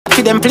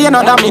for them play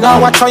no that me know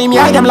what try me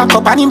I them lock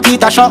up and him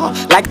Peter show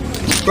like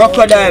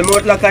crocodile,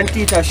 mouth like and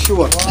Peter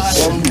show.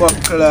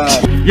 Buckler.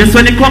 Yes,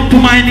 when they come to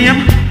my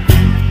name,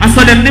 I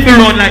saw them nibble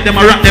around like them,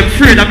 I rock them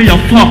afraid of me a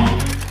fuck.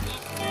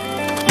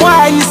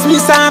 Why is me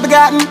son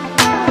begotten?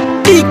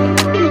 Big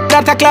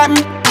that a clap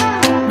me.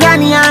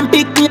 Granny and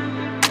pick me.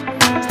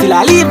 Still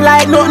I live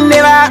like nothing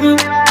never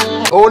happened.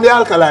 Only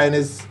alkaline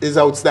is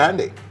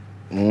outstanding.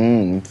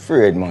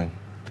 Fued, man.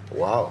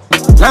 Wow.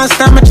 Last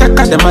time I check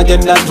them again,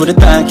 that do the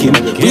talking.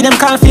 Give them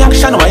call for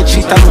action, white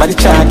cheat and body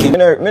chalking. Me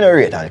no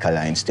rate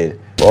alkaline still.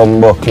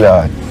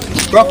 Buckler.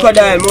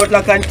 Crocodile, mouth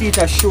like and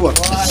Peter show.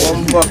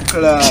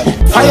 Buckler.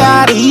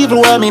 Fire the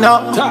evil way me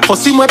now.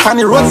 Cause him whip on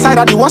the roadside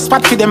at the worst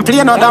spot for them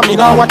play no that me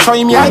know what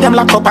try me I them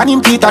lock up and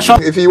him Peter show.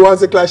 If he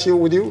wants to clash you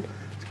with you,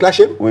 clash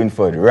him?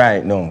 Winford,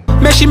 right now.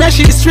 Meshy,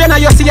 the strainer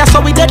you see us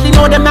so we deadly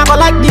know them never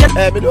like this.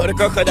 Hey, me know the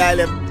crocodile,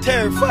 I'm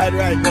terrified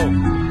right now.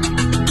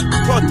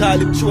 Total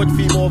him short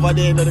film over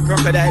there, the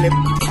crocodile,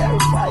 I'm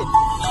terrified.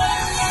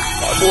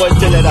 I won't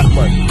tell you that,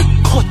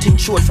 man. Cut him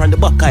short from the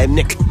back of him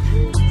neck.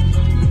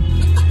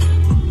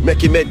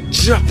 Make him a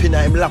drop in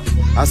him lap.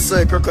 I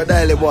saw a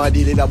crocodile boy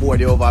dealing a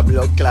body over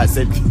blood class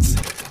sentence.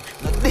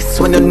 This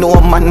when you know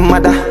man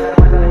mother.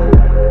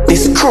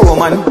 This crew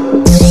man.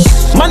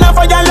 Man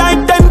over your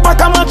like 10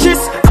 pack of matches.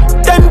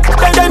 10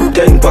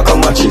 pack of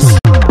matches.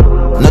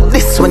 Not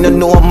this when you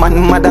know man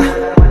mother.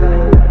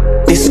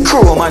 This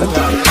crew man.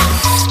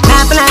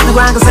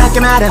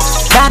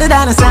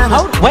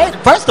 Oh, wait,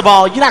 first of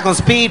all, you're not gonna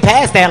speed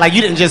past that like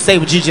you didn't just say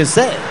what you just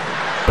said.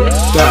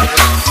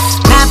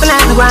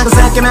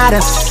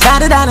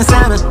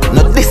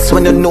 Not this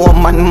when you know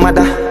man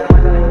mother.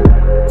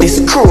 This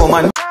crew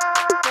man.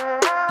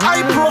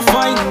 High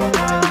profile.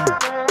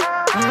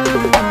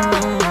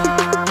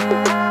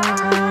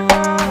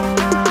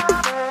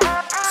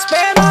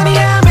 Spend money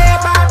and me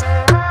back.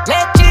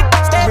 Legit.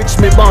 Rich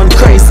me born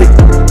crazy.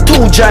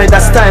 Two giant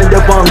that style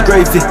they born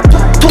gravy.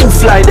 Two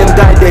fly them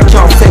guy they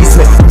can't face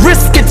me.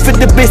 Risk it for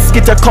the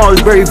biscuit I call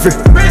bravery.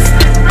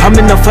 I'm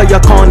enough for you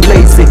can't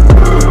lazy.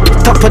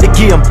 Top of the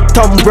game,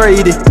 Tom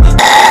Brady.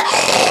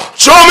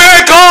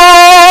 Jamaica!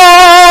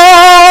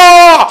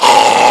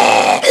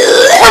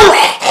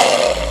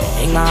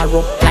 Hang her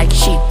up like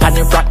sheep on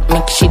the rock.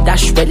 Make she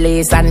dash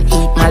bellies and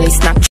eat Mali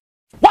snack.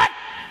 What?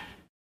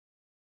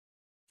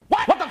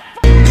 What the f***?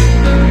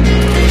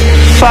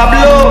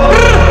 Pablo.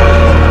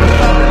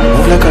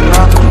 Move like a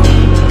narco.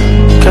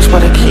 Catch by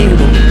the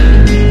kilo.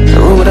 The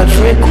road with a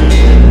Draco.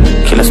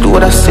 Killers do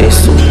what I say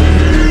so.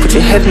 Put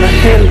your head in a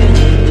hill.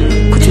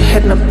 Put your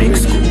head in a big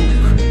school.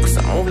 Cause I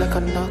move like a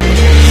narco.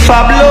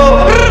 Pablo.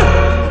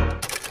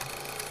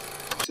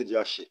 See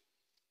Jashii.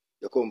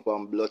 You come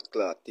from blood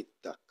clot,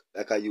 tic-tac.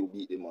 Like how you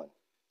beat the man.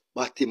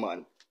 Batty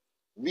man.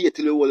 Wait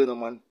till you hold in the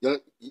man.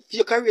 If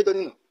your career done,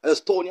 you know. I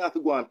just told you have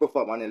to go and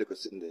perform and then you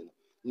sitting there.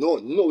 No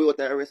way out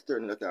of a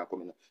restaurant that can't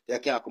come in. They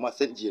can't come at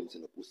St. James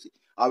in the pussy.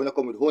 I when I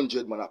come with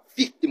 100 man,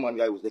 50 man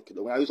I was naked.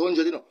 When I was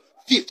 100, you know,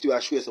 50 I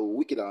show you so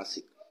wicked and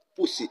sick.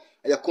 Pussy.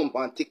 And you come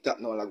on TikTok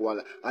now like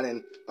one, and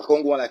then I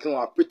come go on like, you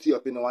know, pretty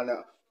up, you know, and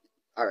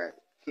alright.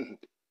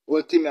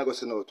 One thing I go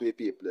say now to the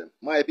people them.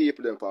 My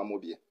people them from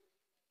Mobile.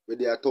 Where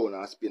they are town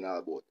and spin all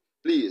about.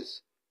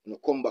 Please, you know,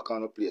 come back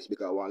on the place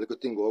because one little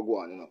thing go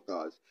on, you know,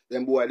 because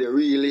them boy they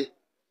really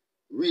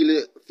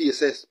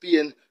faces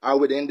pain or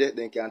with them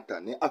they can't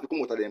turn. They have to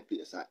come out of them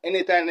place. And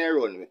anytime they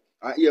run me,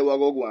 and here we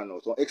go on now,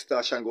 so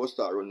extortion go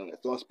start running.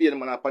 So Spain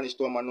man and punish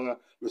them man,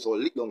 we so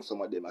lick down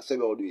some of them and say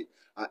how do it.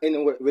 And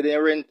anywhere where they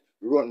rent,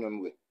 run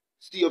them way.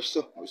 Stay up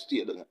so, we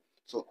stay down.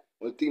 So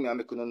one thing I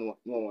make you know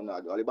no one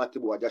not do. All the batty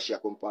boy jashii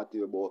come party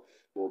about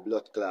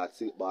blood clot,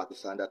 silk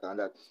battles and that and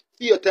that.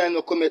 Few time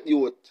no come at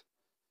youth.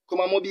 Come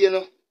on Mobile, you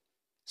know.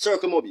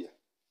 Circle Mobile.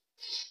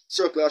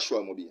 Circle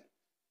Ashwa Mobile.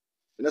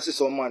 You know see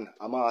some man,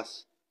 a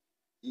mass,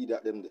 eat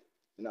that them there.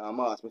 You know, a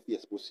mass, my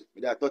face pussy.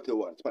 Me there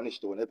 31, Spanish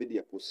town, every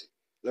day pussy.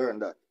 Learn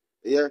that.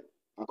 Here,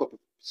 and couple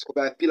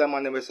of pillar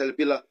man, them sell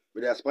pillar,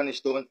 with their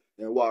Spanish town,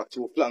 then walk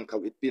through flanker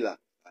with pillar.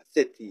 And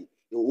settee.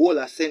 The whole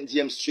of St.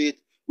 James Street.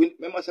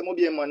 Remember say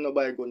Mobile man no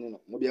buy gun, you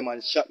know. Mobile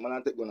man shot man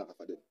and take gun off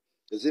of them.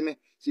 You see me?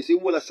 See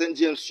whole of St.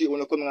 James Street when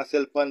you come and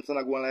sell pants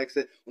and go and like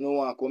say, you know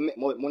want to make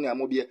money at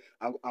Mobile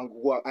and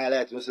go and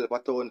highlight yourself a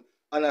town.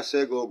 And I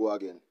say go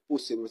again.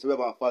 Pussy, if you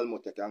ever fall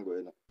out, you can go,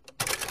 you know.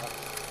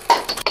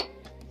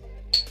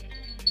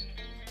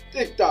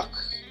 TikTok.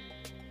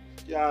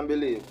 Can't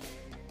believe.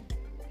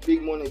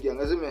 Big money gang,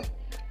 you see me?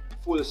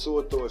 Full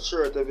soto,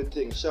 shirt,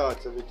 everything,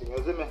 shorts, everything,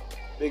 you see me?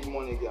 Big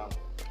money gang.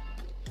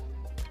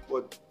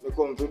 But I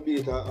come to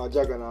beat a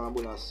dragon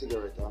and a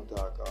cigarette and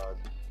talk hard.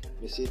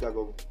 I see it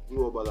go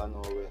global and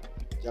nowhere.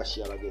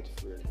 Jashii will get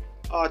free.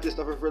 Artists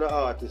are afraid of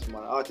artists,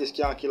 man. Artists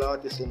can't kill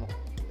artists, you know.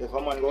 If a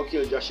man go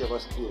kill Jashii for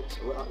straight,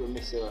 we have to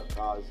miss it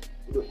because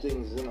we do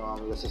things, you know,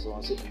 and we just say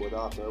something sitting but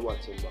after we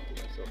watch it back, you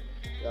know. So,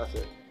 that's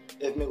it.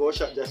 If me go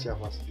shot Jashii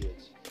for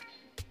straight,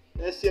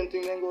 the same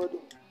thing then go do.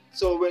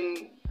 So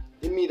when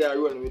the media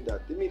run with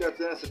that, the media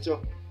tell us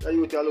that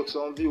you look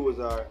some views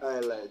or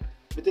highlight.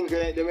 I think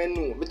they may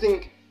know. I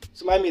think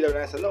So my media when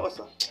I said, no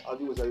sir, I'll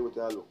do what I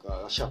look.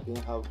 A shopping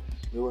have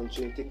me run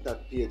through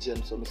TikTok page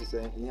and so Mr.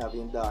 saying he have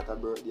his daughter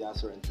birthday and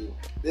certain thing.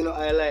 They know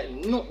I like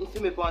nothing for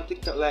me on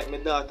TikTok like my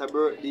daughter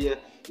birthday,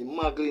 the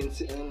muggling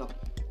sitting, you know.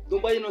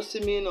 Nobody no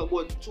see me, you know,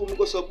 but two me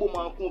go so boom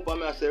and come up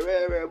and I say,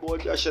 rare boy,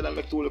 jashii and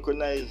make two look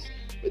nice.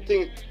 I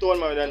think told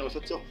me that I know,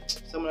 so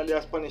some of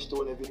the Spanish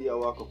town in the video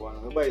I walk up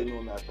on, nobody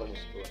know me a Spanish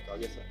town, I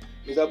guess.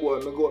 Me's a boy,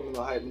 me go up, me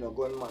no hide, me no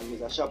gunman,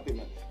 me's a shopping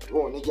man,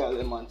 run the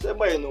girl man, so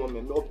everybody know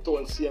me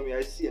uptown see me,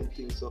 I see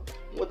thing, so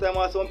one time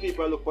I some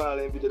people look on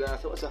the video and I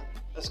say, what's that?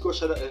 Let's go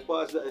shut that,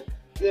 pass that.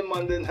 Them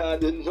man then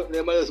do nothing,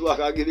 them man just walk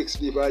and give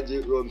XP by J.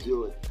 Rums,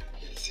 you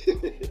see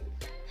me?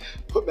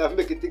 But I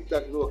make a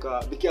TikTok no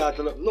car, we can't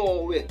tell them,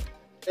 no way.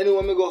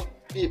 Anywhere me go,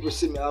 people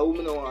see me, a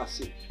woman don't want to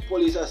see.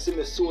 Police see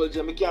me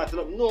soldier, me can't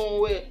tell them,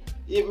 no way.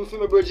 Even for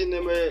my virgin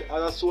them as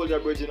a soldier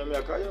virgin,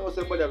 because you know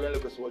somebody have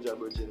look a soldier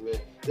virgin where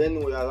they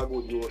know that's a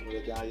good road,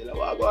 they can yell,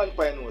 well, go and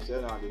find out, so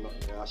you don't do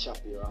nothing, you shop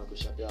here and go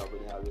shop here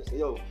and they always say,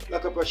 yo,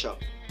 like a pressure.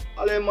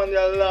 All them man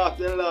they laugh,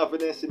 and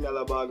then see me all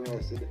a bag me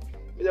yesterday.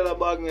 Me all a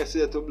bag me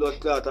yesterday to blood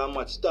clot and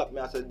match, stop me,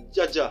 I said,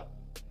 jaja.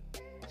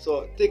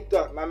 So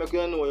TikTok, man, make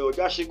you know, yo,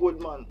 jashii good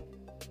man.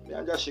 Me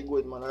and jashii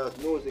good man, I just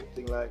music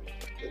thing like,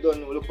 you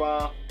don't know, look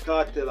on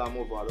cartel and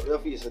move on,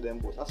 where you see them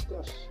both, that's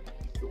clash.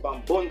 Look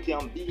on Bunty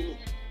and Beanie,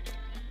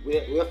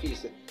 where you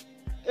see.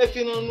 If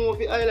you don't know, if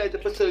you highlight the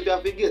yourself, you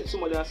have to get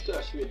somebody and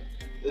scratch with.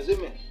 You see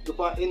me? Look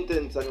on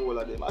Intense and all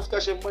of them. I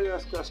scratch everybody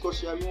and scratch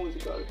because you're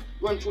musical.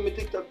 Run through my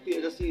TikTok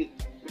page, I see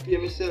it. I pay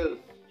myself,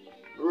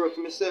 I work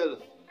for myself.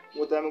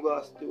 What time I go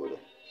to studio.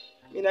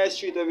 Me in the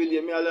street every day,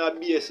 I allow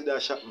BS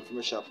that shopping for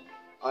my shop.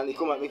 And he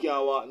come at me,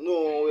 can't walk,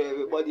 no way,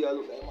 everybody I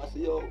look at him and say,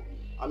 yo.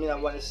 I mean, I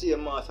want to see a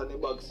mask and the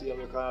bag see him,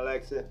 kind of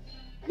like say,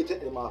 me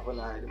take them off and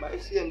hide them. I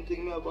see him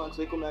thing me about,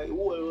 so he come like, the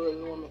whole world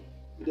know me.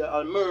 With the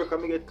America,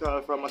 I get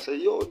called from, I say,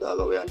 yo,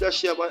 dog, we and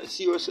jashii about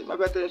serious. My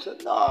brother tell him,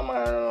 say, no,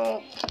 man,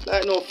 no.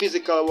 Like no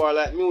physical war,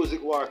 like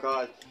music war,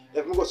 cause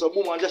if I go so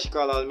boom and jashii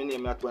call all my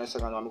name at 20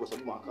 seconds, I go so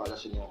boom and call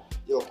jashii now.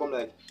 Yo, come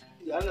like,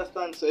 you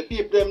understand? So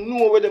people them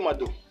know what them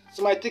do.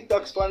 So my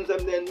TikTok fans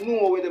them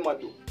know what them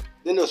do.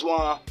 They just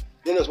want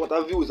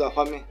a views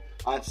for me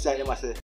and say them I say,